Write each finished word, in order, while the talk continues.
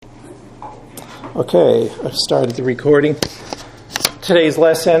Okay, I've started the recording. Today's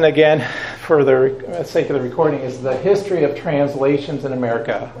lesson, again, for the sake of the recording, is the history of translations in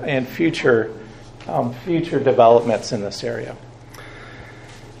America and future developments in this area.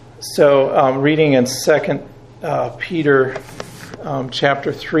 So, reading in 2 Peter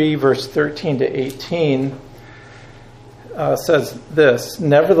chapter 3, verse 13 to 18, says this: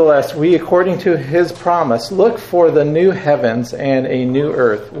 "Nevertheless, we, according to his promise, look for the new heavens and a new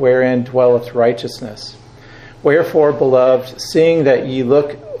earth, wherein dwelleth righteousness. Wherefore, beloved, seeing that ye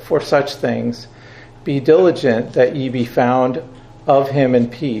look for such things, be diligent that ye be found of him in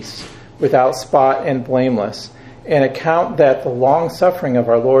peace, without spot and blameless, and account that the long suffering of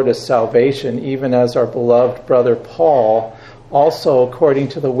our Lord is salvation, even as our beloved brother Paul, also according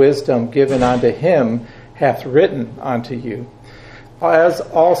to the wisdom given unto him, hath written unto you, as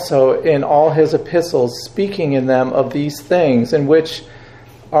also in all his epistles, speaking in them of these things, in which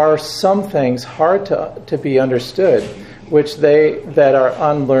are some things hard to be understood, which they that are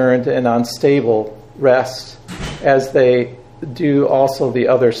unlearned and unstable wrest, as they do also the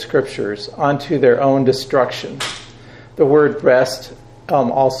other scriptures, unto their own destruction." The word wrest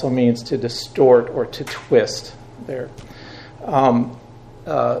also means to distort or to twist there.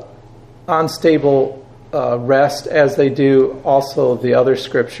 Unstable rest, as they do also the other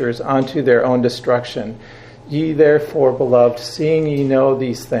scriptures, unto their own destruction. Ye therefore, beloved, seeing ye know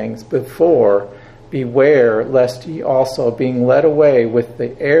these things before, beware lest ye also, being led away with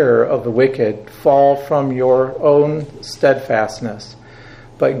the error of the wicked, fall from your own steadfastness,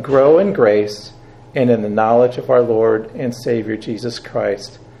 but grow in grace and in the knowledge of our Lord and Savior Jesus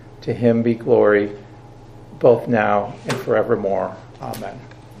Christ. To him be glory, both now and forevermore. Amen.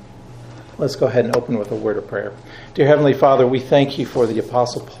 Let's go ahead and open with a word of prayer. Dear Heavenly Father, we thank you for the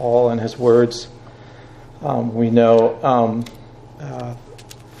Apostle Paul and his words. We know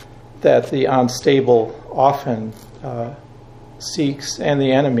that the unstable often seeks, and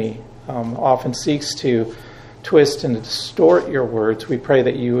the enemy often seeks to twist and distort your words. We pray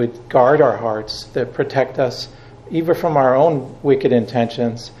that you would guard our hearts, that protect us even from our own wicked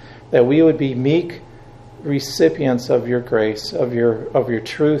intentions, that we would be meek recipients of your grace, of your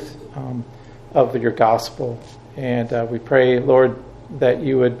truth, of your gospel. And we pray, Lord, that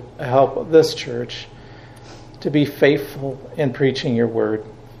you would help this church to be faithful in preaching your word.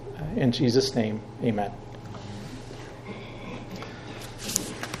 In Jesus' name, amen.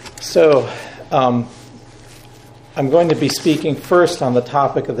 So, I'm going to be speaking first on the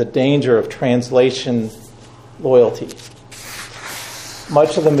topic of the danger of translation loyalty.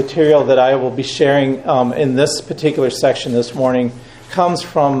 Much of the material that I will be sharing in this particular section this morning comes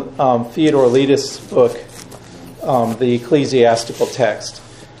from Theodore Letis' book, the Ecclesiastical Text.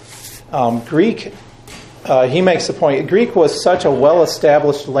 Greek, he makes the point, Greek was such a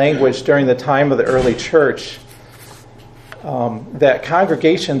well-established language during the time of the early church that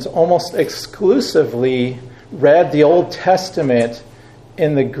congregations almost exclusively read the Old Testament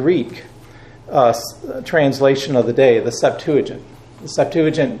in the Greek translation of the day, the Septuagint. The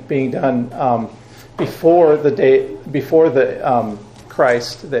Septuagint being done before the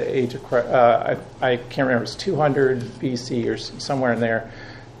Christ, the age of Christ. I can't remember. It's 200 BC or somewhere in there.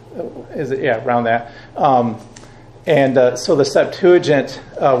 Is it? Yeah, around that. So the Septuagint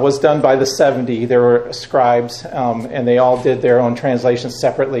was done by the 70. There were scribes, and they all did their own translations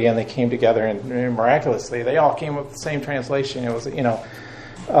separately, and they came together, and miraculously, they all came up with the same translation. It was,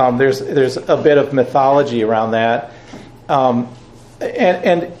 there's a bit of mythology around that.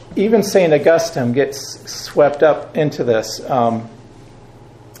 And even St. Augustine gets swept up into this.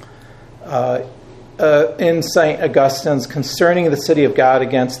 In St. Augustine's Concerning the City of God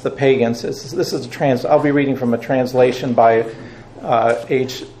Against the Pagans, I'll be reading from a translation by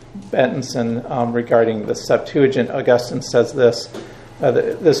H. Bentonson regarding the Septuagint. Augustine says this.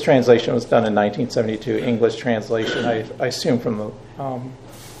 This translation was done in 1972, English translation, I assume from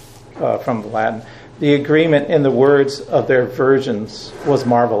the Latin. "The agreement in the words of their versions was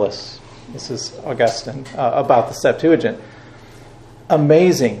marvelous." This is Augustine about the Septuagint.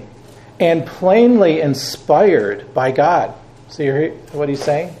 "Amazing and plainly inspired by God." So you hear what he's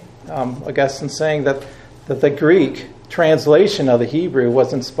saying? Augustine's saying that the Greek translation of the Hebrew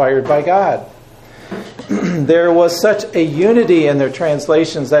was inspired by God. "There was such a unity in their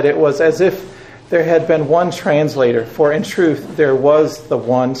translations that it was as if there had been one translator, for in truth there was the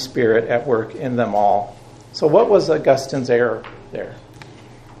one Spirit at work in them all." So what was Augustine's error there?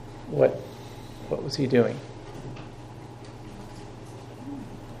 What was he doing?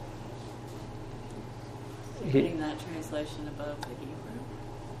 Putting that translation above the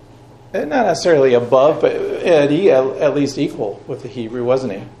Hebrew? Not necessarily above, but at least equal with the Hebrew,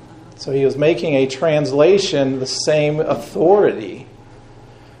 wasn't he? So he was making a translation the same authority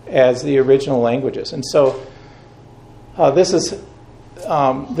as the original languages. And so this is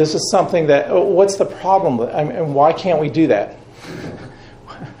something that, what's the problem? And why can't we do that?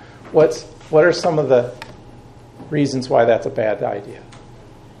 What are some of the reasons why that's a bad idea?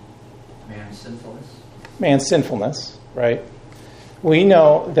 Man's sinfulness, right? We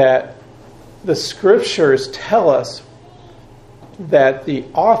know that the scriptures tell us that the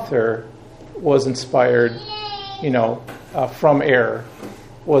author was inspired, from error,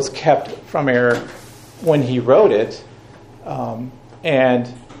 was kept from error when he wrote it,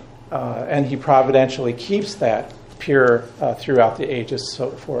 and he providentially keeps that pure throughout the ages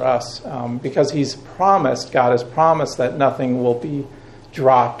for us, because God has promised that nothing will be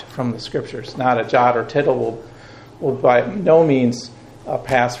dropped from the scriptures. Not a jot or tittle will by no means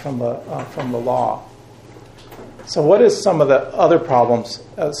pass from the law. So what is some of the other problems?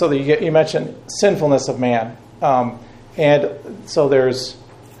 So you mentioned sinfulness of man, and so there's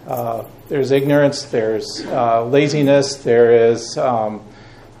ignorance, there's laziness, there is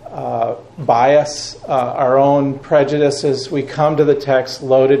bias, our own prejudices. We come to the text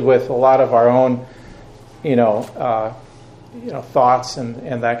loaded with a lot of our own, thoughts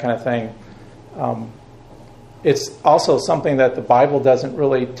and that kind of thing. It's also something that the Bible doesn't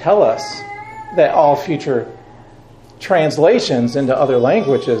really tell us, that all future translations into other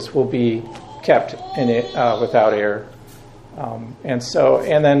languages will be kept in it without error.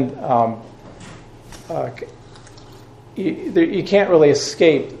 You can't really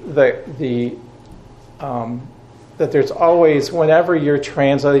escape that there's always, whenever you're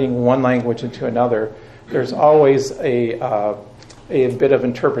translating one language into another, there's always a bit of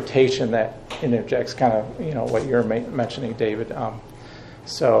interpretation that interjects, kind of what you're mentioning, David.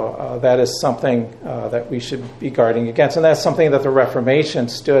 So that is something that we should be guarding against, and that's something that the Reformation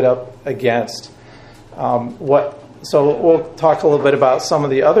stood up against. So we'll talk a little bit about some of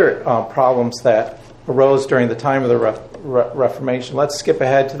the other problems that arose during the time of the Reformation. Let's skip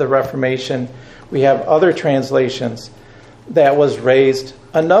ahead to the Reformation. We have other translations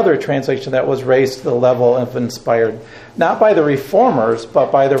another translation that was raised to the level of inspired, not by the Reformers,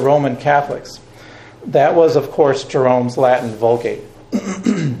 but by the Roman Catholics. That was, of course, Jerome's Latin Vulgate.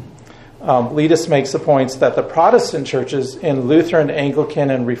 Letus makes the points that the Protestant churches in Lutheran, Anglican,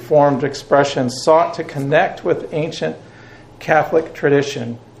 and Reformed expressions sought to connect with ancient Catholic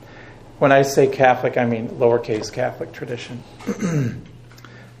tradition. When I say Catholic, I mean lowercase Catholic tradition,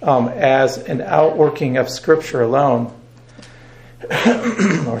 as an outworking of Scripture alone,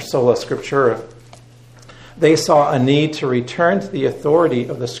 or sola scriptura. They saw a need to return to the authority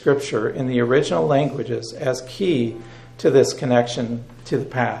of the Scripture in the original languages as key to this connection to the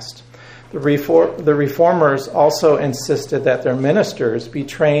past. The Reformers also insisted that their ministers be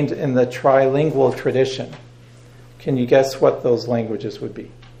trained in the trilingual tradition. Can you guess what those languages would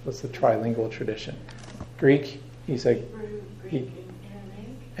be? What's the trilingual tradition? Greek? You said Greek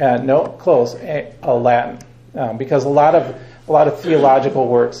and Aramaic? No, close. Latin, because a lot of theological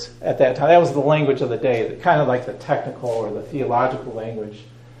works at that time, that was the language of the day, kind of like the technical or the theological language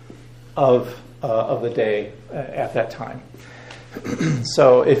of the day at that time.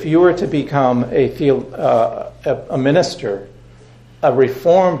 So if you were to become a minister, a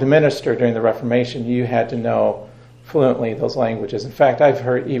Reformed minister during the Reformation, you had to know fluently those languages. In fact, I've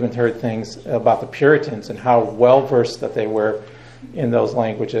heard things about the Puritans and how well-versed that they were in those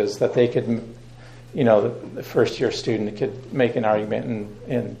languages, that they could, the first-year student could make an argument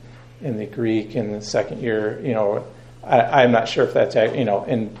in the Greek, and the second year, I'm not sure if that's,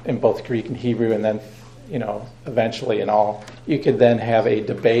 in both Greek and Hebrew, and then, eventually in all, you could then have a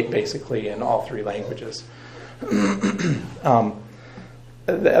debate basically in all three languages.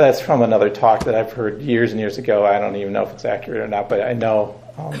 That's from another talk that I've heard years and years ago. I don't even know if it's accurate or not, but I know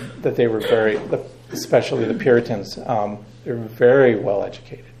that they were especially the Puritans, they were very well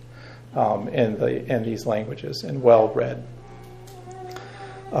educated in these languages and well read.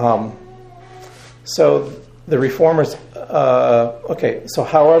 So the Reformers,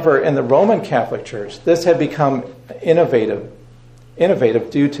 however, in the Roman Catholic Church, this had become innovative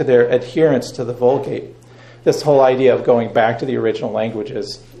due to their adherence to the Vulgate. This whole idea of going back to the original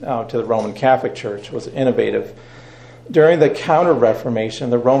languages to the Roman Catholic Church was innovative. During the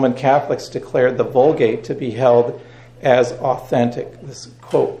Counter-Reformation, the Roman Catholics declared the Vulgate to be held as authentic.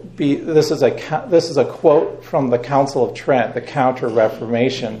 This is a quote from the Council of Trent, the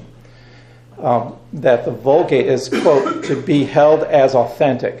Counter-Reformation, that the Vulgate is, quote, to be held as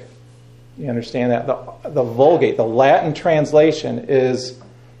authentic. You understand that? The Vulgate, the Latin translation, is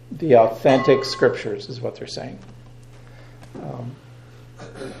the authentic scriptures, is what they're saying.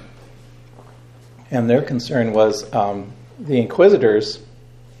 And their concern was the inquisitors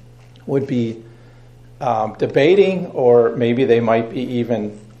would be debating, or maybe they might be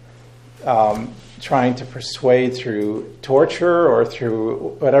even trying to persuade through torture or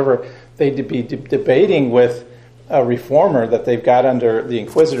through whatever. They'd be debating with a reformer that they've got under the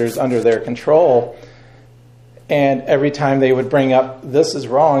inquisitors under their control. And every time they would bring up, this is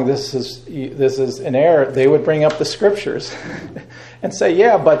wrong, this is an error, they would bring up the scriptures and say,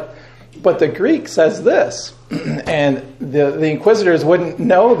 yeah, but the Greek says this. And the inquisitors wouldn't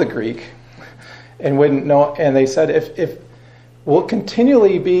know the Greek and wouldn't know. And they said, if we'll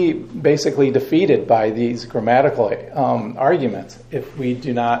continually be basically defeated by these grammatical arguments if we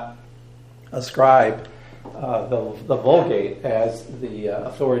do not ascribe the Vulgate as the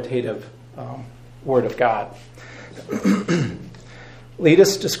authoritative Word of God.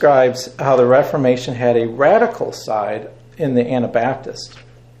 Letus describes how the Reformation had a radical side in the Anabaptist.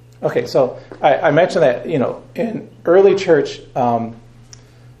 Okay, so I mentioned that, in early church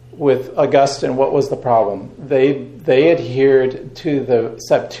with Augustine, what was the problem? They adhered to the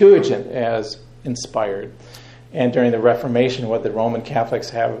Septuagint as inspired. And during the Reformation, what the Roman Catholics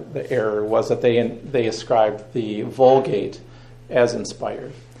have, the error was that they ascribed the Vulgate as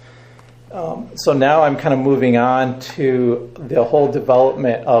inspired. So now I'm kind of moving on to the whole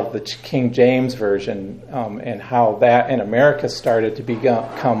development of the King James Version and how that in America started to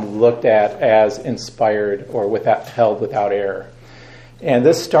become looked at as inspired or held without error. And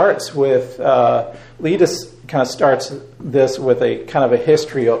this starts with, Letus kind of starts this with a kind of a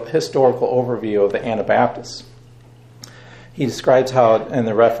historical overview of the Anabaptists. He describes how in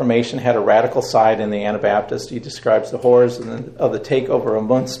the Reformation had a radical side in the Anabaptist. He describes the horrors of the takeover of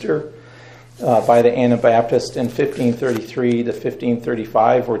Munster by the Anabaptists in 1533 to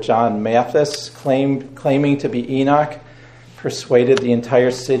 1535, where John Mathis, claiming to be Enoch, persuaded the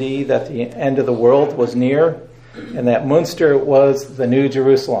entire city that the end of the world was near and that Munster was the New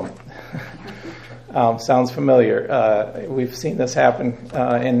Jerusalem. Sounds familiar. We've seen this happen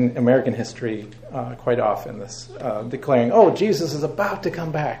in American history quite often. This declaring, "Oh, Jesus is about to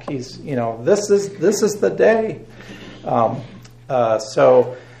come back. He's, this is the day."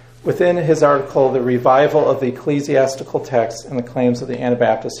 So, within his article, "The Revival of the Ecclesiastical Text and the Claims of the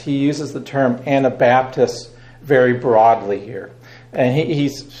Anabaptists," he uses the term Anabaptist very broadly here, and he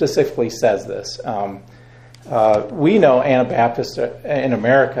specifically says this. We know Anabaptists in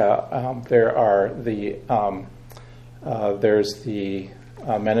America. There's the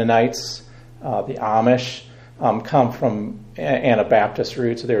Mennonites, the Amish come from Anabaptist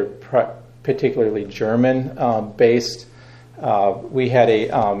roots. They're particularly German based. We had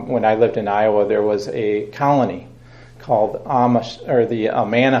when I lived in Iowa, there was a colony called Amish, or the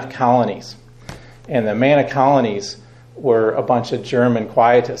Amana colonies, and the Amana colonies were a bunch of German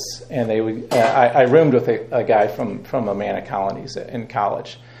quietists, and I roomed with a guy from Amana colonies in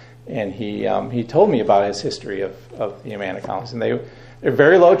college, and he told me about his history of the Amana colonies, and they're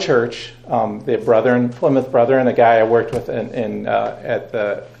very low church. The Plymouth Brethren, a guy I worked with at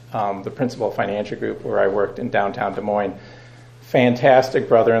the Principal Financial Group where I worked in downtown Des Moines, fantastic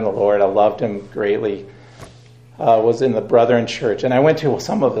brother in the Lord. I loved him greatly. Was in the Brethren Church, and I went to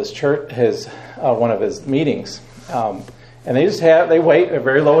some of one of his meetings. And they wait, a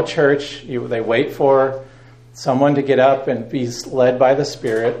very low church, they wait for someone to get up and be led by the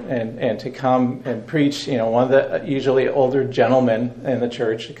Spirit and to come and preach, one of the usually older gentlemen in the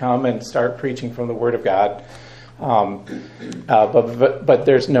church to come and start preaching from the Word of God. But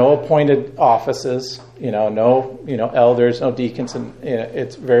there's no appointed offices, no elders, no deacons, and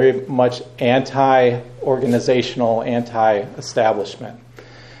it's very much anti-organizational, anti-establishment.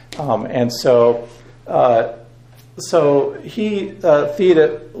 And so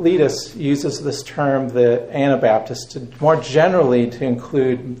Letus uses this term, the Anabaptist, more generally to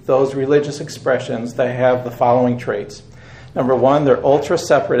include those religious expressions that have the following traits. Number one, they're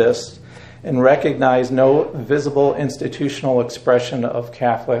ultra-separatist and recognize no visible institutional expression of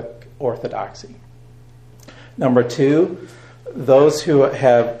Catholic orthodoxy. Number two, those who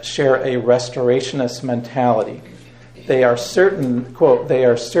share a restorationist mentality. They are certain, quote, they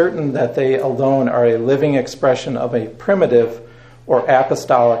are certain that they alone are a living expression of a primitive or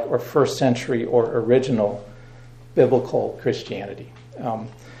apostolic or first century or original biblical Christianity.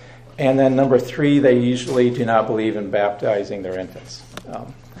 And then number three, they usually do not believe in baptizing their infants.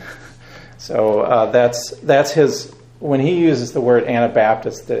 So that's his, when he uses the word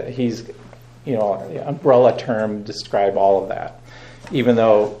Anabaptist, he's, the umbrella term to describe all of that, even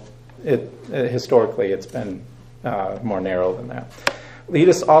though historically it's been more narrow than that.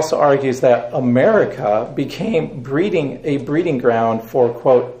 Letus also argues that America became a breeding ground for,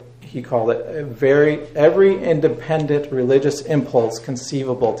 quote, he called it, every independent religious impulse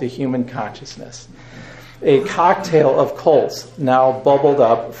conceivable to human consciousness. A cocktail of cults now bubbled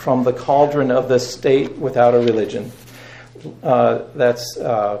up from the cauldron of this state without a religion. That's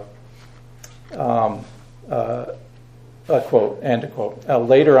a quote, end of quote.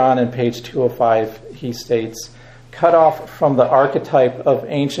 Later on in page 205, he states, cut off from the archetype of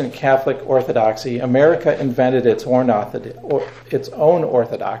ancient Catholic orthodoxy, America invented its own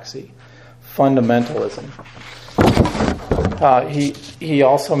orthodoxy, fundamentalism. He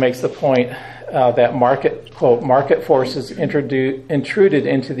also makes the point that market forces intruded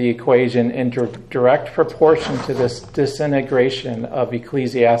into the equation in direct proportion to this disintegration of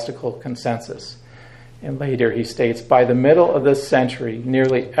ecclesiastical consensus. And later he states, by the middle of this century,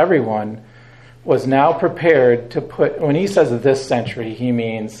 nearly everyone was now prepared to put, when he says this century, he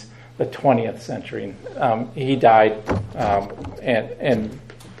means the 20th century. He died, and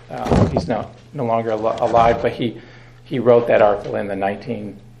he's no longer alive, but he wrote that article in the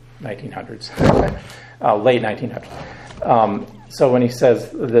 1900s, late 1900s. So when he says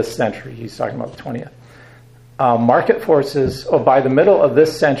this century, he's talking about the 20th. Market forces, by the middle of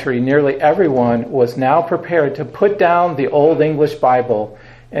this century, nearly everyone was now prepared to put down the Old English Bible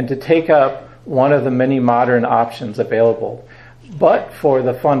and to take up one of the many modern options available. But for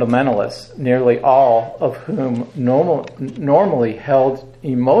the fundamentalists, nearly all of whom normally held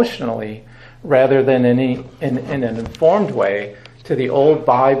emotionally rather than in an informed way to the old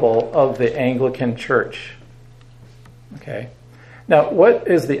Bible of the Anglican Church. Okay. Now, what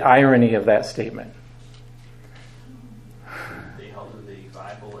is the irony of that statement? They held to the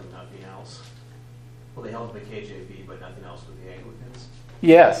Bible and nothing else. Well, they held to the KJV, but nothing else with the Anglicans.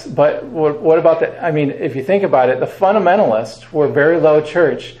 Yes, but what about the? I mean, if you think about it, the fundamentalists were very low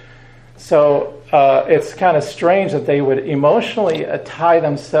church, so it's kind of strange that they would emotionally tie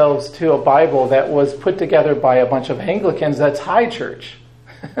themselves to a Bible that was put together by a bunch of Anglicans that's high church.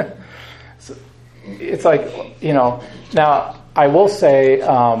 So it's like, now I will say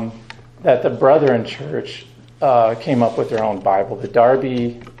that the Brethren Church came up with their own Bible, the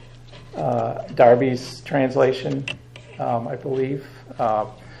Darby's translation, I believe.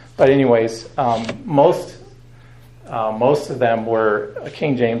 But anyways, most of them were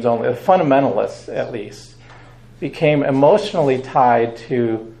King James only. The fundamentalists, at least, became emotionally tied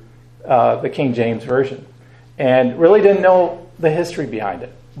to the King James Version and really didn't know the history behind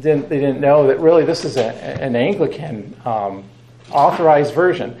it. They didn't know that really this is an Anglican authorized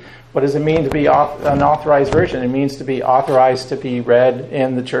version. What does it mean to be an authorized version? It means to be authorized to be read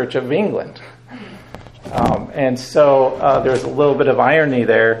in the Church of England. And so there's a little bit of irony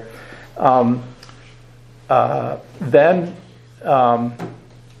there. Then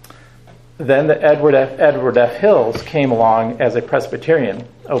the Edward F. Hills came along as a Presbyterian,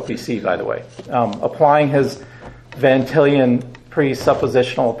 OPC, by the way, applying his Van Tillian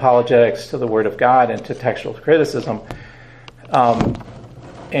presuppositional apologetics to the Word of God and to textual criticism. Let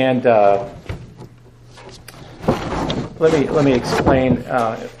me explain.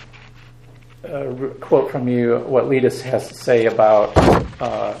 Quote from you what Letus has to say about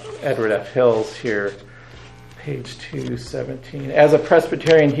Edward F. Hills here, page 217. As a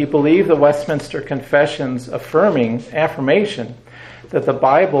Presbyterian, he believed the Westminster Confession's affirmation that the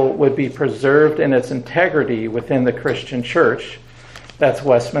Bible would be preserved in its integrity within the Christian Church. That's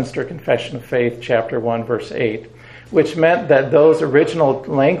Westminster Confession of Faith, chapter 1, verse 8, which meant that those original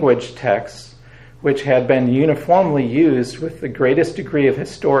language texts which had been uniformly used with the greatest degree of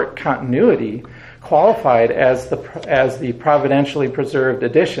historic continuity, qualified as the providentially preserved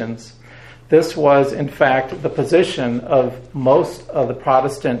editions. This was, in fact, the position of most of the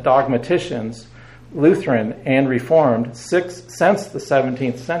Protestant dogmaticians, Lutheran and Reformed, since the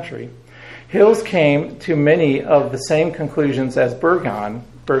 17th century. Hills came to many of the same conclusions as Burgon.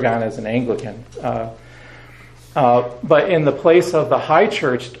 Burgon is an Anglican. But in the place of the high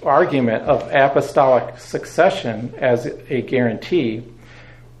church argument of apostolic succession as a guarantee,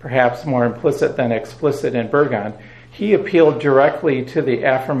 perhaps more implicit than explicit in Burgon, he appealed directly to the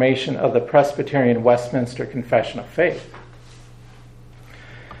affirmation of the Presbyterian Westminster Confession of Faith.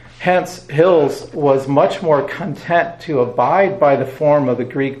 Hence, Hills was much more content to abide by the form of the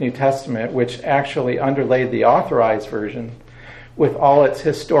Greek New Testament, which actually underlaid the authorized version with all its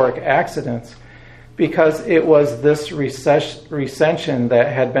historic accidents, because it was this recension that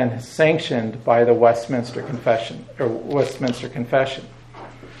had been sanctioned by the Westminster Confession.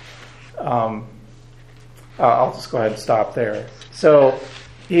 I'll just go ahead and stop there. So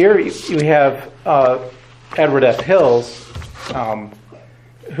here you have Edward F. Hills,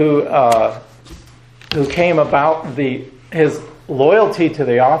 who came about his loyalty to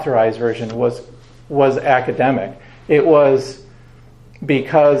the Authorized Version was academic. It was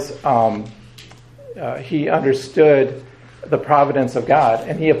because he understood the providence of God,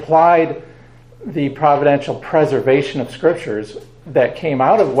 and he applied the providential preservation of Scriptures that came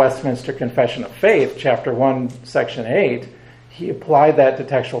out of Westminster Confession of Faith, chapter 1, section 8. He applied that to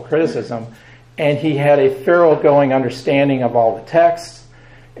textual criticism, and he had a thoroughgoing understanding of all the texts,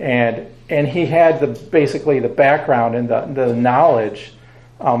 and he had basically the background and the knowledge.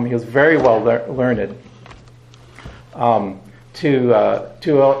 He was very well learned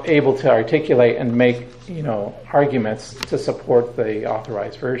to able to articulate and make arguments to support the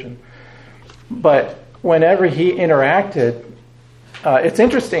Authorized Version. But whenever he interacted, it's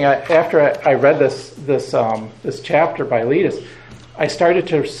interesting. After I read this chapter by Letus, I started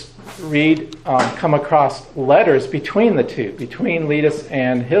to come across letters between the two, between Letus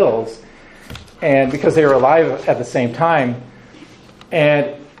and Hills, and because they were alive at the same time,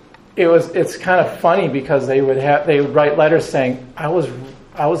 and it's kind of funny because they would write letters saying, I was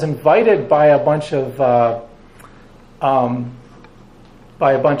invited by a bunch of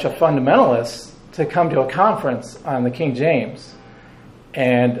fundamentalists to come to a conference on the King James,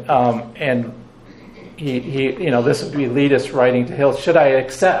 and he this would be Letus writing to Hills, should I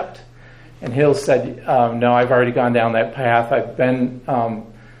accept? And Hills said, no, I've already gone down that path. I've been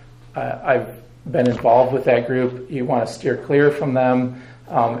involved with that group. You want to steer clear from them.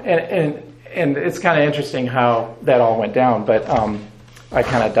 And it's kind of interesting how that all went down, but I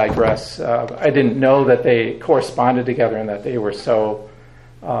kind of digress. I didn't know that they corresponded together and that they were so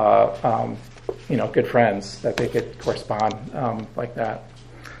good friends that they could correspond like that.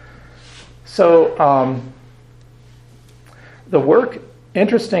 So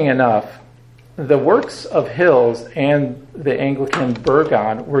interesting enough, the works of Hills and the Anglican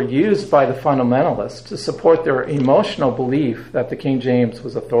Burgon were used by the fundamentalists to support their emotional belief that the King James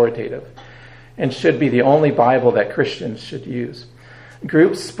was authoritative and should be the only Bible that Christians should use.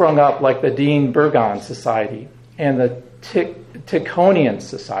 Groups sprung up like the Dean Burgon Society and the Tychonian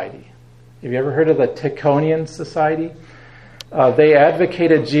Society. Have you ever heard of the Tychonian Society? They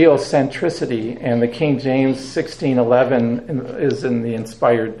advocated geocentricity, and the King James 1611 is the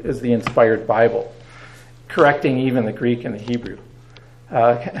inspired Bible, correcting even the Greek and the Hebrew.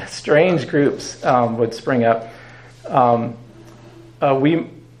 Strange groups would spring up.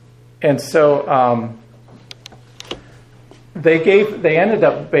 They ended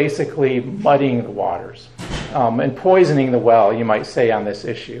up basically muddying the waters and poisoning the well, you might say, on this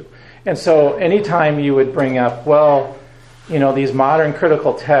issue. And so anytime you would bring up, these modern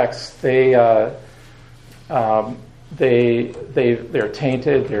critical texts, they're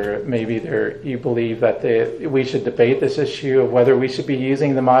tainted. You believe that we should debate this issue of whether we should be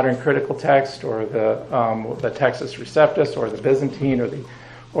using the modern critical text or the Textus Receptus or the Byzantine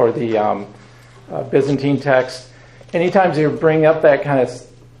or the Byzantine text. Anytime you bring up that kind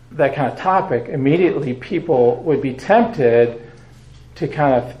of topic, immediately people would be tempted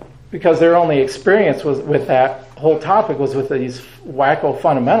to because their only experience with that whole topic was with these wacko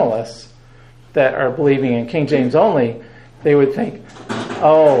fundamentalists that are believing in King James only. They would think,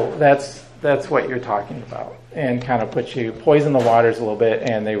 oh, that's what you're talking about, and kind of poison the waters a little bit,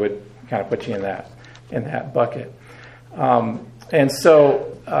 and they would kind of put you in that bucket.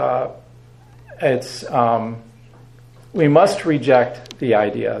 We must reject the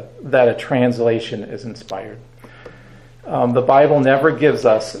idea that a translation is inspired. The Bible never gives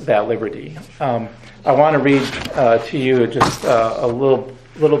us that liberty. I want to read to you just a little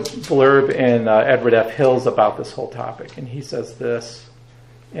blurb in Edward F. Hills about this whole topic, and he says this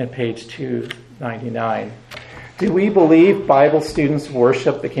in page 299. Do we believe Bible students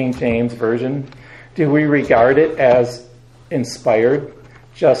worship the King James Version? Do we regard it as inspired,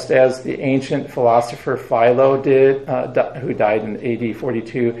 just as the ancient philosopher Philo did, who died in AD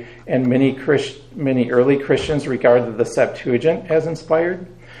 42, and many early Christians regarded the Septuagint as inspired?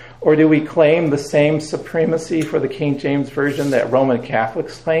 Or do we claim the same supremacy for the King James Version that Roman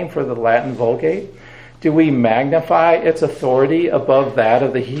Catholics claim for the Latin Vulgate? Do we magnify its authority above that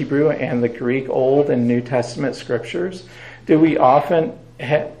of the Hebrew and the Greek Old and New Testament scriptures? We have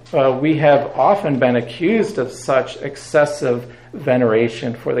often been accused of such excessive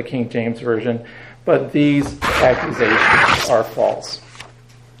veneration for the King James Version, but these accusations are false.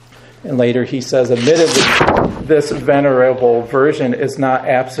 And later he says, admittedly, this venerable version is not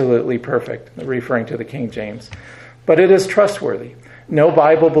absolutely perfect, referring to the King James, but it is trustworthy. No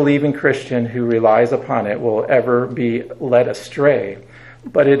Bible-believing Christian who relies upon it will ever be led astray,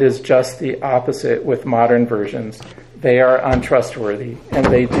 but it is just the opposite with modern versions. They are untrustworthy, and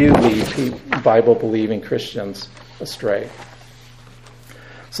they do lead Bible-believing Christians astray.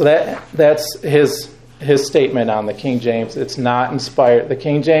 So that's his statement on the King James. It's not inspired. The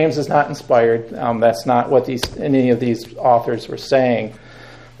King James is not inspired. That's not what any of these authors were saying.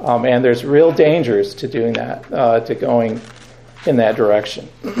 And there's real dangers to doing that, to going in that direction.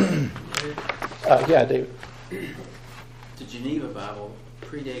 Yeah, David. The Geneva Bible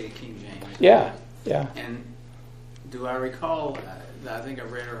predated King James. Yeah. And do I recall, I think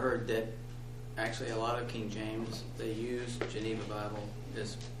I've read or heard that actually a lot of King James, they used Geneva Bible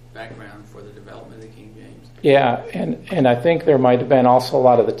as background for the development of the King James. Yeah, and I think there might have been also a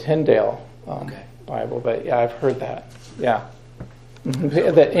lot of the Tyndale Bible, but yeah, I've heard that. Yeah.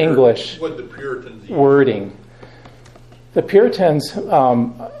 The English what the Puritans used. wording. The Puritans,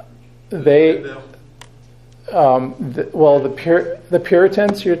 they... the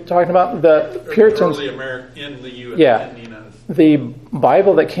Puritans you're talking about, the Puritans, early America in the U.S. yeah, in the United States. the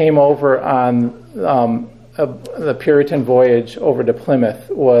Bible that came over on the Puritan voyage over to Plymouth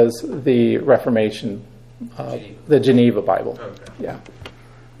was the Reformation, the Geneva Bible. Okay. Yeah.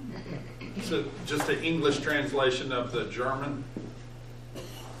 So just the English translation of the German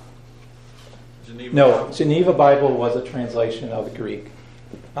Geneva No, Bible? Geneva Bible was a translation of the Greek,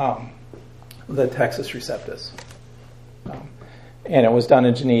 the Textus Receptus. And it was done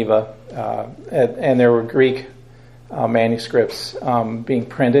in Geneva, and there were Greek manuscripts being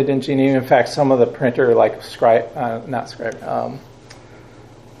printed in Geneva. In fact, some of the printer, like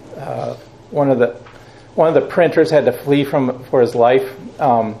one of the printers had to flee for his life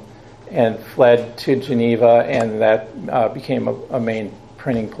and fled to Geneva, and that became a main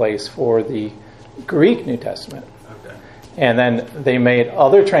printing place for the Greek New Testament. Okay. And then they made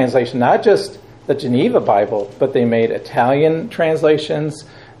other translations, not just the Geneva Bible, but they made Italian translations,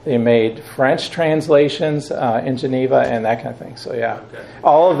 they made French translations in Geneva, and that kind of thing. So yeah, Okay.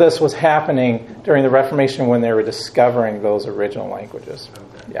 all of this was happening during the Reformation when they were discovering those original languages.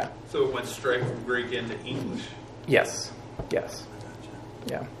 Okay. Yeah. So it went straight from Greek into English. Yes.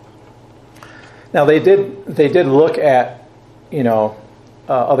 Yeah. Now they did look at,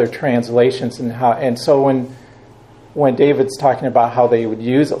 other translations and so when David's talking about how they would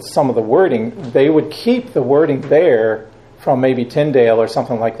use some of the wording, they would keep the wording there from maybe Tyndale or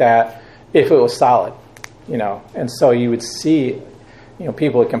something like that if it was solid, And so you would see,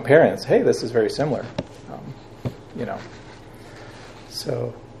 people would compare and say, hey, this is very similar,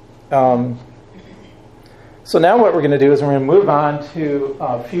 So, so now what we're going to do is we're going to move on to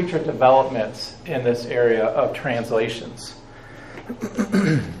future developments in this area of translations.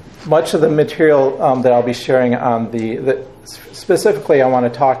 Much of the material that I'll be sharing on specifically I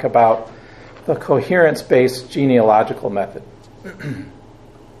want to talk about the coherence-based genealogical method.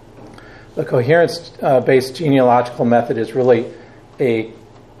 The coherence-based genealogical method is really a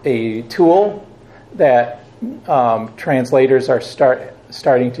tool that translators are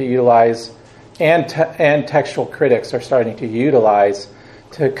starting to utilize and textual critics are starting to utilize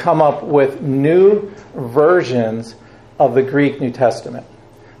to come up with new versions of the Greek New Testament.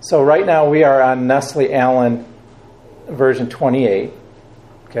 So right now we are on Nestle Allen version 28,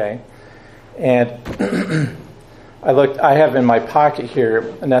 okay? And I have in my pocket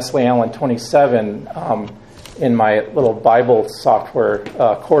here Nestle Allen 27 in my little Bible software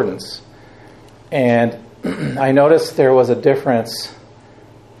concordance. And I noticed there was a difference.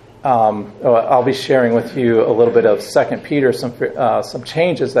 I'll be sharing with you a little bit of 2 Peter, some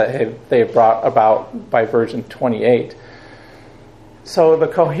changes that they've brought about by version 28. So the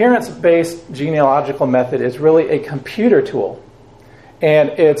coherence-based genealogical method is really a computer tool, and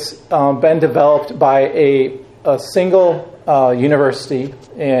it's been developed by a single university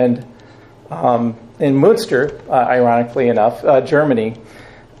in Münster, ironically enough, Germany.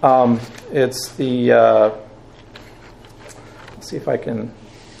 It's the let's see if I can.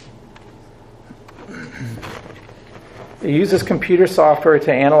 It uses computer software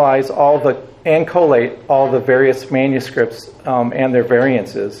to analyze and collate all the various manuscripts and their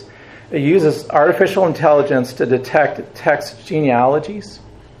variances. It uses artificial intelligence to detect text genealogies.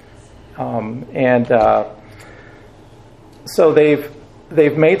 So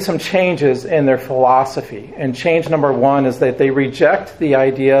they've made some changes in their philosophy. And change number one is that they reject the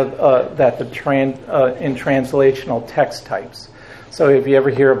idea that in translational text types. So if you ever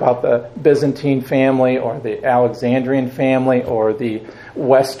hear about the Byzantine family or the Alexandrian family or the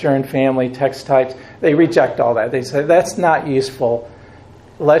Western family text types, they reject all that. They say that's not useful.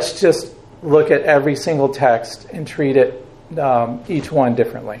 Let's just look at every single text and treat it, each one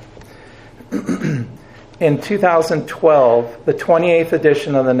differently. In 2012, the 28th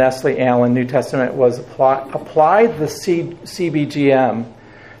edition of the Nestle Allen New Testament was applied the CBGM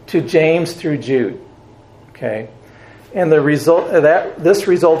to James through Jude. Okay. And this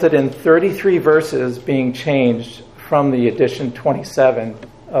resulted in 33 verses being changed from the edition 27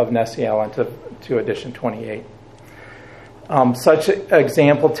 of Nestle Allen to edition 28. Such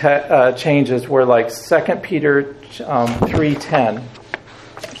example changes were like 2 Peter 3:10.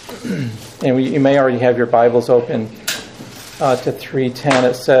 And you may already have your Bibles open to 3:10.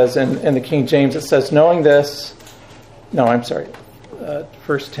 It says, in the King James, it says, knowing this,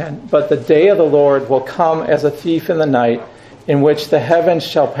 verse 10, but the day of the Lord will come as a thief in the night, in which the heavens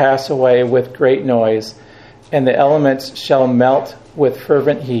shall pass away with great noise, and the elements shall melt with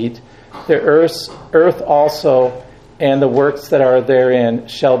fervent heat. The earth also and the works that are therein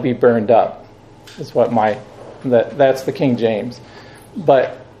shall be burned up. Is what that's the King James.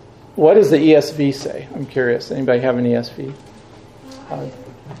 But what does the ESV say? I'm curious. Anybody have an ESV?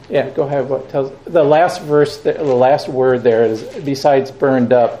 Yeah, go ahead. What tells the last verse? The last word there is, besides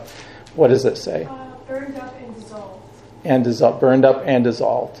burned up, what does it say? Burned up and dissolved. And burned up and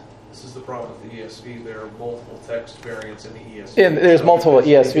dissolved. This is the problem with the ESV. There are multiple text variants in the ESV. And there's multiple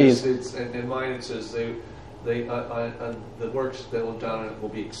ESVs. And in mine it says the works that will be done will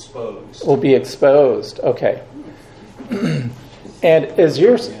be exposed. Will be exposed. Okay. And is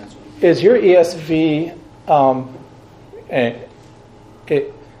your ESV?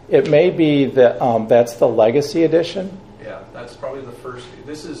 It may be that that's the Legacy edition. Yeah, that's probably the first.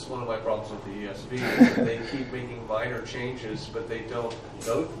 This is one of my problems with the ESV. They keep making minor changes, but they don't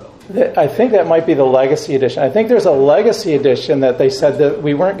note them. I think that might be the Legacy edition. I think there's a Legacy edition that they said that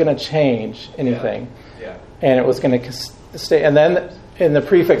we weren't going to change anything. Yeah. And it was going to stay. And then in the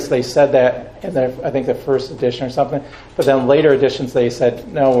prefix they said that in I think the first edition or something. But then later editions they said,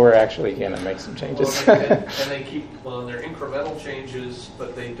 no, we're actually going to make some changes. Well, and they keep they're incremental changes,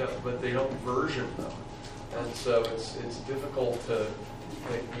 but they don't version them, and so it's difficult to.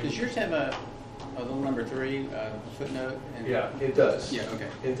 Does yours have a little number 3 footnote? Yeah, it does. Yeah, okay.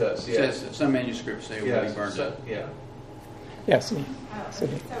 It does. Yeah. It says some manuscripts say will be burned up. Yeah. Yes. So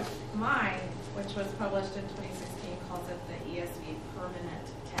mine, which was published in 2016, calls it the ESV permanent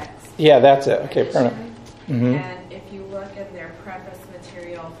text. Yeah, that's it. Okay, permanent. Mm-hmm. And if you look in their preface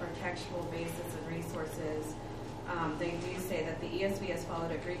material for textual basis and resources, they do say that the ESV has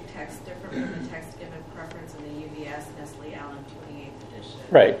followed a Greek text different from the text given preference in the UBS Nestle Allen 28th edition.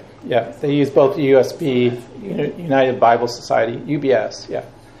 Right. Yeah, they use both the USB, United Bible Society, UBS, yeah,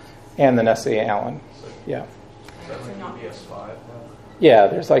 and the Nestle Allen. Yeah. Is that like UBS 5 now? Yeah,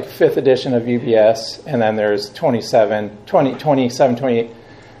 there's like 5th edition of UBS, and then there's 27, 28.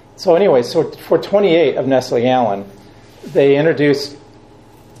 So anyway, so for 28 of Nestle Allen, they introduced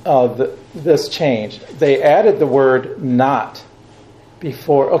this change. They added the word not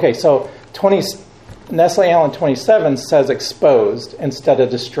before. Okay, so Nestle Allen 27 says exposed instead of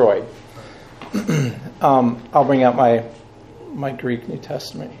destroyed. I'll bring out my Greek New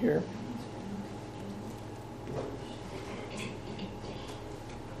Testament here.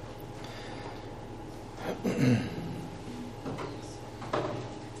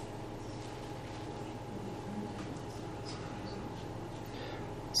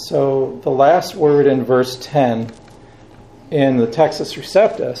 So the last word in verse 10 in the Textus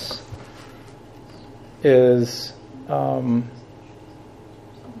Receptus is no,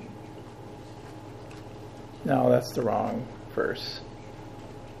 that's the wrong verse.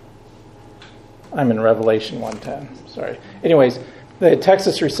 I'm in Revelation 1:10. Sorry. Anyways, the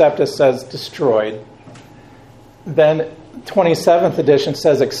Textus Receptus says destroyed. Then 27th edition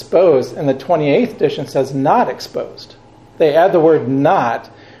says exposed, and the 28th edition says not exposed. They add the word not,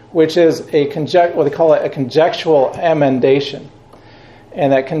 which is what they call it a conjectural emendation.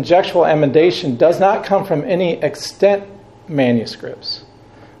 And that conjectural emendation does not come from any extant manuscripts,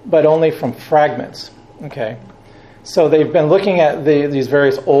 but only from fragments. Okay, so they've been looking at these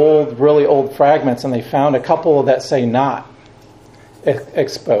various really old fragments, and they found a couple that say not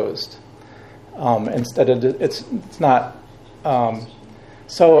exposed. Instead of it's not.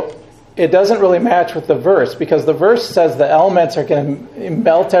 So it doesn't really match with the verse, because the verse says the elements are going to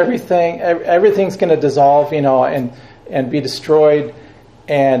melt everything. Everything's going to dissolve, and be destroyed.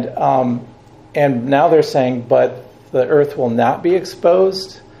 And now they're saying, but the earth will not be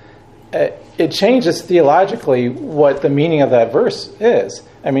exposed. It changes theologically what the meaning of that verse is.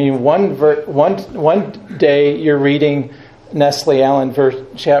 I mean, one day you're reading Nestle Allen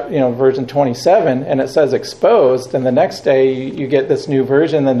version 27, and it says exposed, and the next day you get this new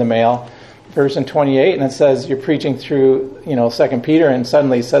version in the mail, version 28, and it says you're preaching through 2 Peter, and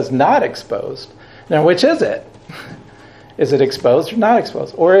suddenly it says not exposed. Now, which is it? Is it exposed or not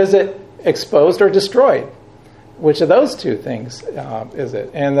exposed? Or is it exposed or destroyed? Which of those two things is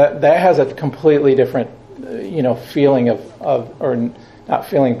it? And that has a completely different feeling or not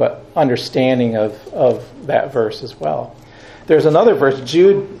feeling, but understanding of that verse as well. There's another verse,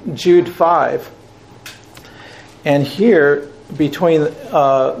 Jude 5. And here, between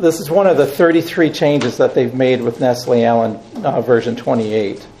this is one of the 33 changes that they've made with Nestle Allen version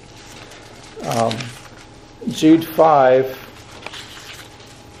 28. Jude 5.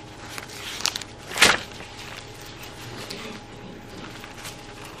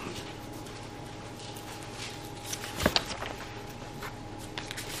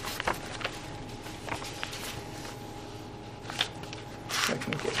 I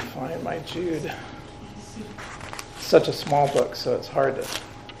can find my Jude. Such a small book, so it's hard to. It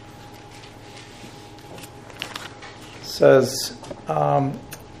says,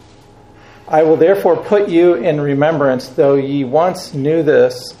 I will therefore put you in remembrance, though ye once knew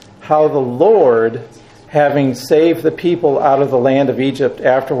this, how the Lord, having saved the people out of the land of Egypt,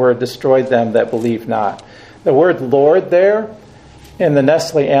 afterward destroyed them that believed not. The word Lord there in the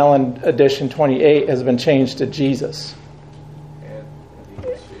Nestle Allen edition 28 has been changed to Jesus.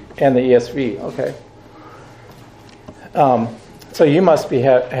 And the ESV, okay. So you must be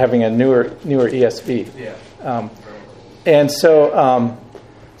having a newer ESV. Yeah. And so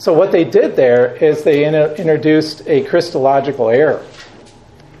what they did there is they introduced a Christological error.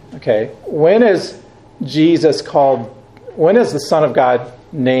 Okay, when is Jesus called? When is the Son of God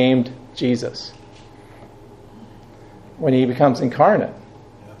named Jesus? When he becomes incarnate,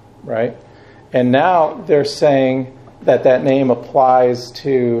 right? And now they're saying that name applies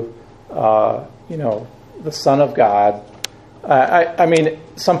to, the Son of God. I mean,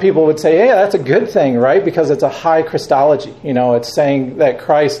 some people would say, hey, that's a good thing, right? Because it's a high Christology. It's saying that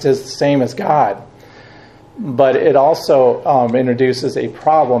Christ is the same as God. But it also introduces a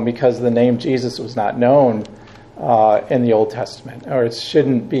problem because the name Jesus was not known in the Old Testament, or it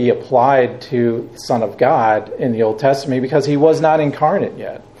shouldn't be applied to the Son of God in the Old Testament because he was not incarnate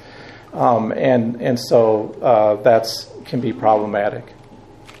yet. And so that can be problematic.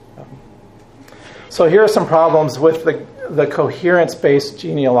 So here are some problems with the coherence-based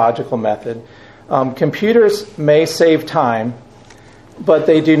genealogical method. Computers may save time, but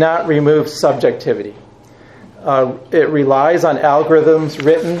they do not remove subjectivity. It relies on algorithms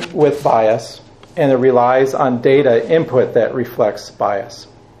written with bias, and it relies on data input that reflects bias.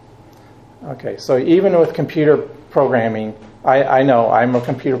 Okay, so even with computer programming, I know I'm a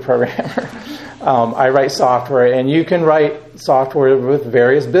computer programmer. I write software, and you can write software with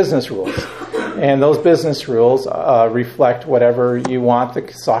various business rules. And those business rules reflect whatever you want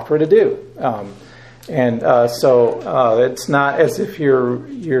the software to do. So it's not as if you're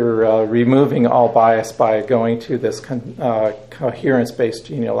removing all bias by going to this coherence-based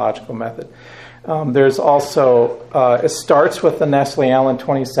genealogical method. There's also, it starts with the Nestle Allen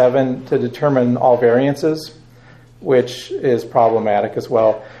 27 to determine all variances, which is problematic as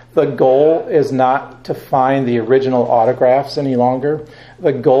well. The goal is not to find the original autographs any longer.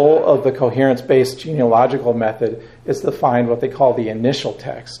 The goal of the coherence-based genealogical method is to find what they call the initial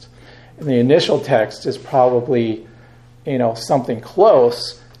text. And the initial text is probably, something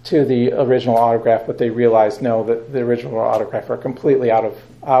close to the original autograph, but they realize no, that the original autograph are completely out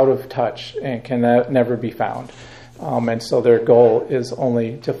of touch and can never be found. And so their goal is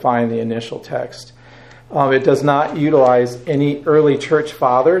only to find the initial text. It does not utilize any early church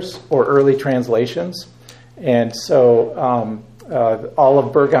fathers or early translations. And so all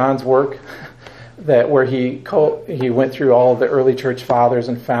of Burgon's work, where he went through all of the early church fathers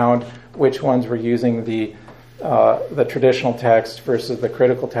and found which ones were using the traditional text versus the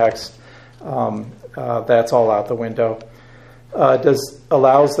critical text, that's all out the window.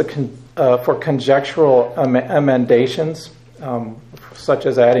 Allows for conjectural emendations, such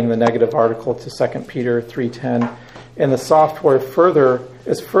as adding the negative article to 2 Peter 3:10, and the software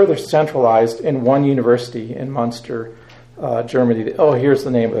is further centralized in one university in Munster, Germany. Oh, here's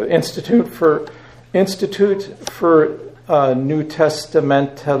the name of it: Institute for New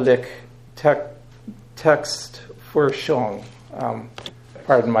Testamentliche Textforschung.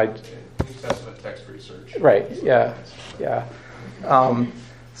 Pardon my. New Testament text research. Right. Yeah.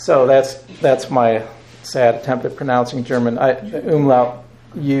 So that's my sad attempt at pronouncing German. Umlaut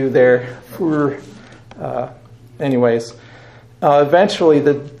U there. Anyways, eventually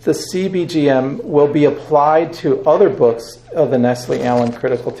the CBGM will be applied to other books of the Nestle Allen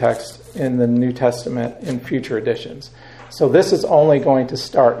critical text in the New Testament in future editions. So this is only going to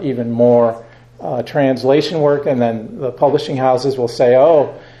start even more translation work, and then the publishing houses will say,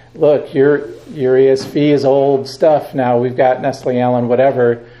 oh, look, your ESV is old stuff now. We've got Nestle Allen,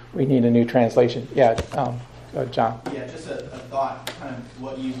 whatever. We need a new translation. Yeah. John. Yeah, just a thought, kind of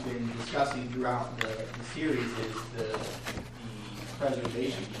what you've been discussing throughout the series is the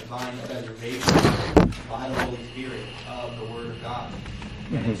preservation, divine preservation by the Holy Spirit of the Word of God.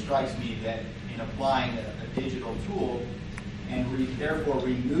 And it strikes me that in applying a digital tool and therefore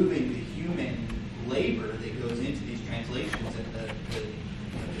removing the human labor that goes into these translations and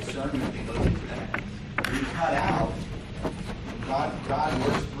the discernment that goes into that, we cut out, God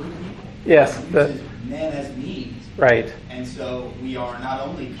works through people. Yes. Men as means. Right. And so we are not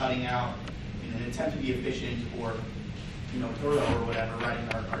only cutting out in an attempt to be efficient or thorough or whatever, writing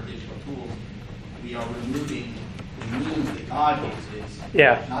our digital tools, we are removing the means that God uses.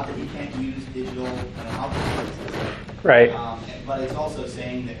 Yeah. Not that we can't use digital outputs. Right. But it's also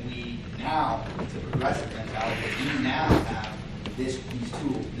saying that we now, it's a progressive mentality, that we now have these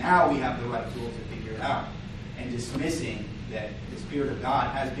tools. Now we have the right tools to figure it out. And dismissing that the Spirit of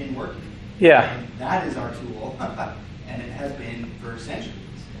God has been working. Yeah. And that is our tool, and it has been for centuries.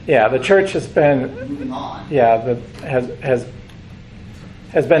 Yeah, the church has been moving on. Yeah,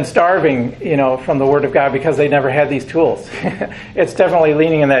 has been starving, from the Word of God because they never had these tools. It's definitely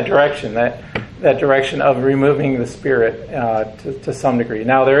leaning in that direction, that direction of removing the Spirit to some degree.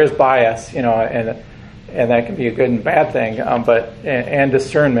 Now there is bias, and that can be a good and bad thing, and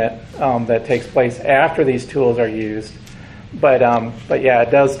discernment that takes place after these tools are used. But yeah, it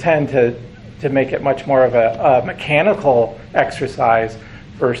does tend to make it much more of a mechanical exercise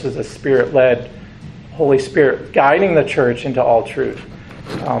versus a Spirit-led Holy Spirit guiding the church into all truth.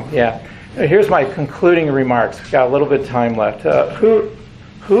 Yeah. Here's my concluding remarks. We've got a little bit of time left.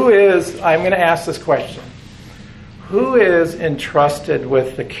 Who is, I'm going to ask this question. Who is entrusted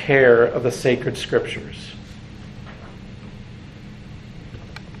with the care of the sacred scriptures?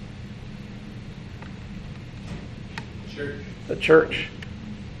 Church. The church.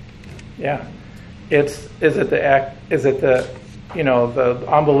 Yeah. Is it the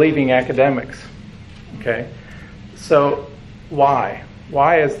unbelieving academics? Okay. So why?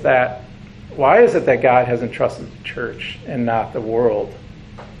 Why is that? Why is it that God has entrusted the church and not the world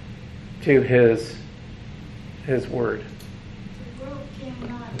to His word? The world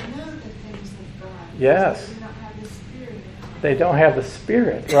cannot know the things of God. Yes. They don't have the Spirit of God. They don't have the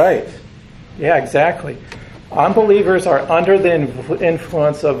Spirit, right? Yeah, exactly. Unbelievers are under the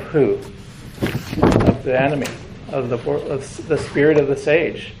influence of who? Of the enemy, of the spirit of the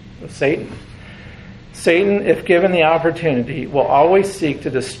sage, of Satan. Satan, if given the opportunity, will always seek to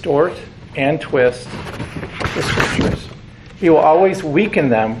distort and twist the scriptures. He will always weaken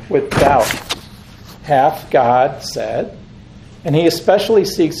them with doubt. Hath God said? And he especially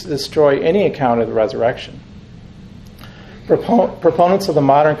seeks to destroy any account of the resurrection. Proponents of the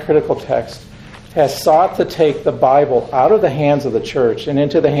modern critical text has sought to take the Bible out of the hands of the church and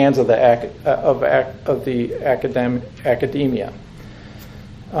into the hands of the academia.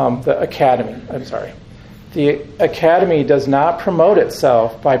 The academy. I'm sorry. The academy does not promote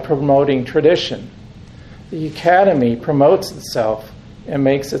itself by promoting tradition. The academy promotes itself and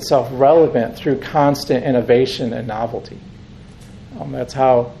makes itself relevant through constant innovation and novelty. That's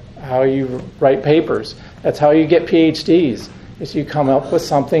how you write papers. That's how you get PhDs, is you come up with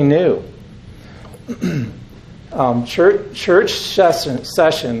something new. Church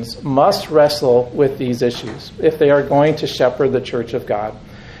sessions must wrestle with these issues if they are going to shepherd the church of God.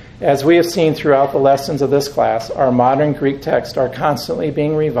 As we have seen throughout the lessons of this class, our modern Greek texts are constantly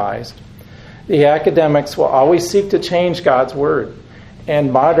being revised. The academics will always seek to change God's word,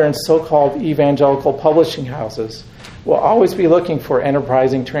 and modern so-called evangelical publishing houses will always be looking for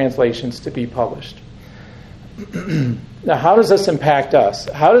enterprising translations to be published. Now, how does this impact us?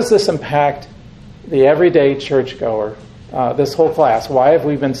 How does this impact the everyday churchgoer, this whole class? Why have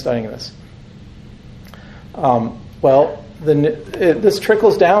we been studying this? This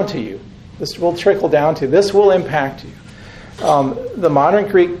trickles down to you. This will trickle down to you. This will impact you. The modern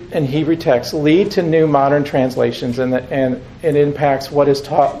Greek and Hebrew texts lead to new modern translations, and it impacts what is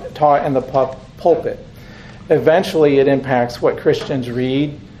taught in the pulpit. Eventually, it impacts what Christians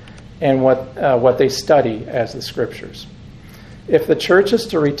read and what they study as the Scriptures. If the church is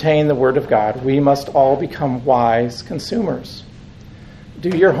to retain the Word of God, we must all become wise consumers. Do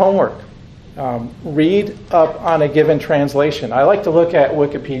your homework. Read up on a given translation. I like to look at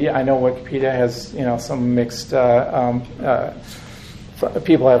Wikipedia. I know Wikipedia has some mixed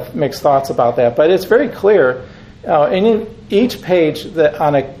people have mixed thoughts about that, but it's very clear. In each page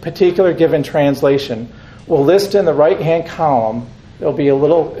on a particular given translation will list in the right-hand column. There'll be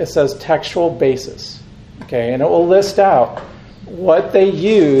it says textual basis, okay, and it will list out what they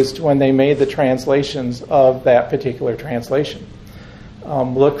used when they made the translations of that particular translation.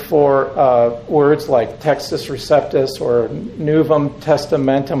 Look for words like Textus Receptus or Novum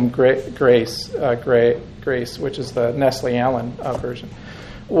Testamentum Grace, which is the Nestle Allen version.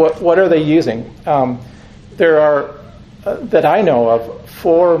 What are they using? There are, that I know of,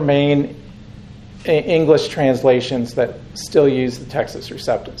 4 main English translations that still use the Textus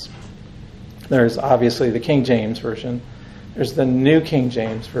Receptus. There's obviously the King James Version. There's the New King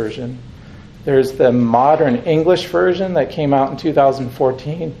James Version. There's the Modern English Version that came out in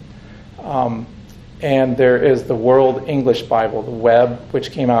 2014. And there is the World English Bible, the Web,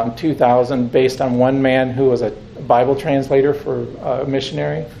 which came out in 2000 based on one man who was a Bible translator for a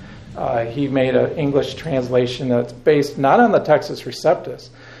missionary. He made an English translation that's based not on the Textus Receptus,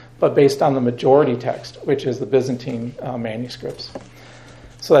 but based on the majority text, which is the Byzantine manuscripts.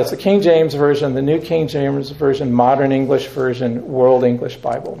 So that's the King James Version, the New King James Version, Modern English Version, World English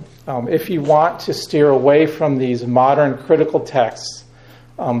Bible. If you want to steer away from these modern critical texts,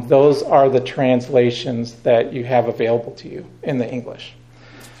 those are the translations that you have available to you in the English.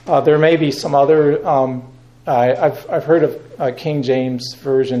 There may be some other. I've heard of King James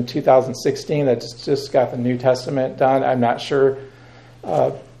Version 2016 that's just got the New Testament done. I'm not sure,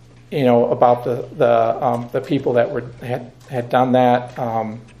 about the people that had done that.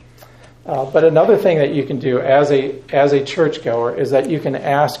 But another thing that you can do as a churchgoer is that you can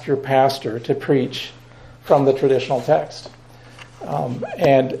ask your pastor to preach from the traditional text,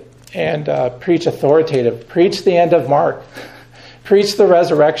 and preach authoritative. Preach the end of Mark. Preach the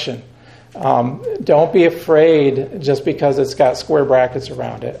resurrection. Don't be afraid just because it's got square brackets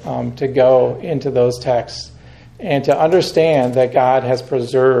around it to go into those texts and to understand that God has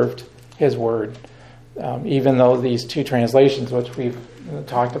preserved His Word. Even though these 2 translations, which we've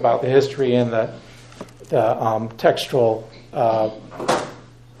talked about the history and the textual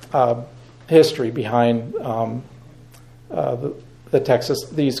history behind the Texas,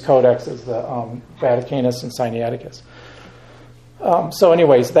 these codexes, the Vaticanus and Sinaiticus. So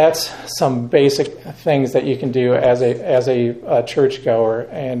anyways, that's some basic things that you can do as a churchgoer,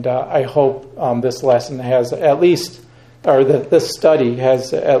 and I hope this lesson has at least, or this study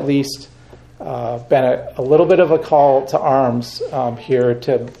has at least been a little bit of a call to arms here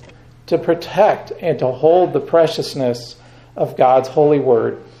to protect and to hold the preciousness of God's holy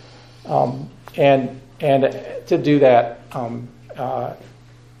word, and to do that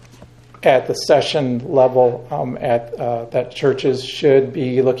at the session level, that churches should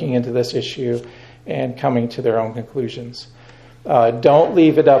be looking into this issue and coming to their own conclusions. Don't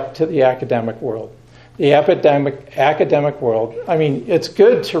leave it up to the academic world. The academic world, I mean, it's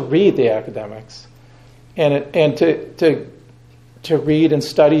good to read the academics and to read and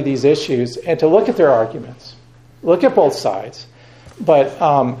study these issues and to look at their arguments. Look at both sides. But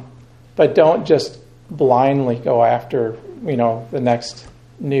don't just blindly go after, the next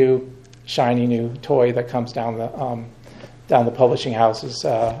new shiny new toy that comes down the publishing houses.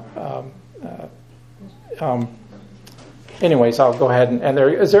 Anyways, I'll go ahead and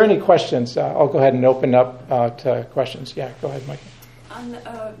is there any questions? I'll go ahead and open up to questions. Yeah, go ahead, Mike. On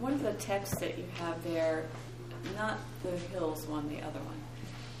one of the texts that you have there, not the Hills one, the other one,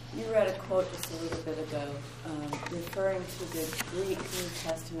 you read a quote just a little bit ago referring to the Greek New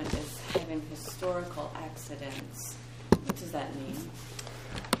Testament as having historical accidents. What does that mean?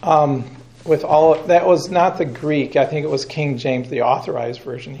 That was not the Greek. I think it was King James, the authorized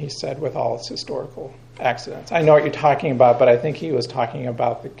version. He said with all its historical accidents. I know what you're talking about, but I think he was talking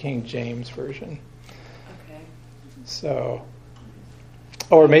about the King James version. Okay. So,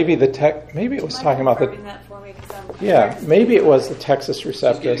 or maybe maybe it was talking about the. That for me, yeah, maybe it was the Textus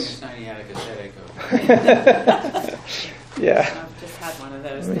Receptus. Yeah. I've just had one of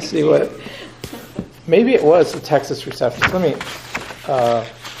those. Let me see what. Maybe it was the Textus Receptus. Let me.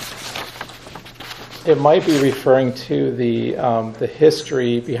 It might be referring to the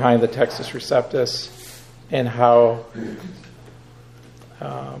history behind the Textus Receptus and how.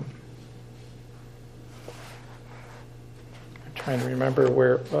 I'm trying to remember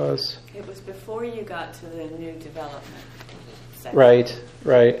where it was. It was before you got to the new development section.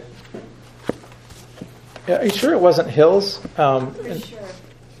 Right. Yeah, are you sure it wasn't Hills? Pretty sure.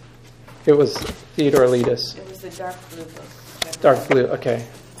 It was Theodore Letus. It was the dark blue book. Dark blue, okay.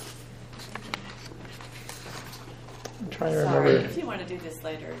 I'm trying to remember. Sorry, if you want to do this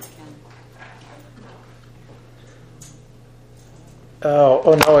later, you can.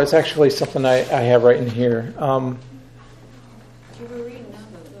 Oh no, it's actually something I have right in here. You were reading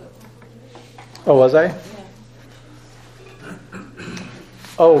another book. Oh, was I? Yeah.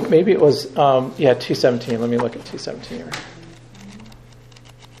 Oh, maybe it was, 217. Let me look at 217 here.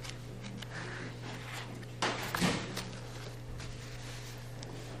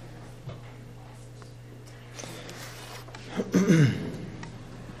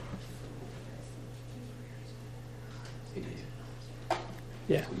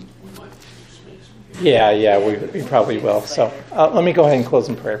 Yeah. Yeah, we probably will. So let me go ahead and close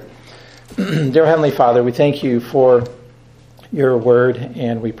in prayer. Dear Heavenly Father, we thank you for your word,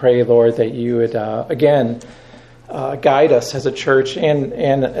 and we pray, Lord, that you would, again, guide us as a church and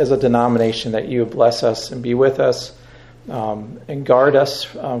as a denomination, that you would bless us and be with us and guard us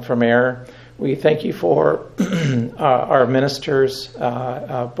from error. We thank you for our ministers,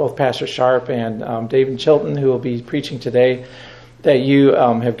 both Pastor Sharp and David Chilton, who will be preaching today, that you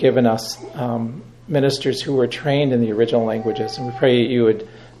have given us ministers who were trained in the original languages. And we pray you would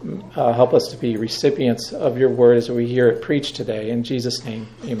help us to be recipients of your word as we hear it preached today. In Jesus' name,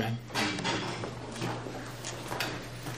 amen.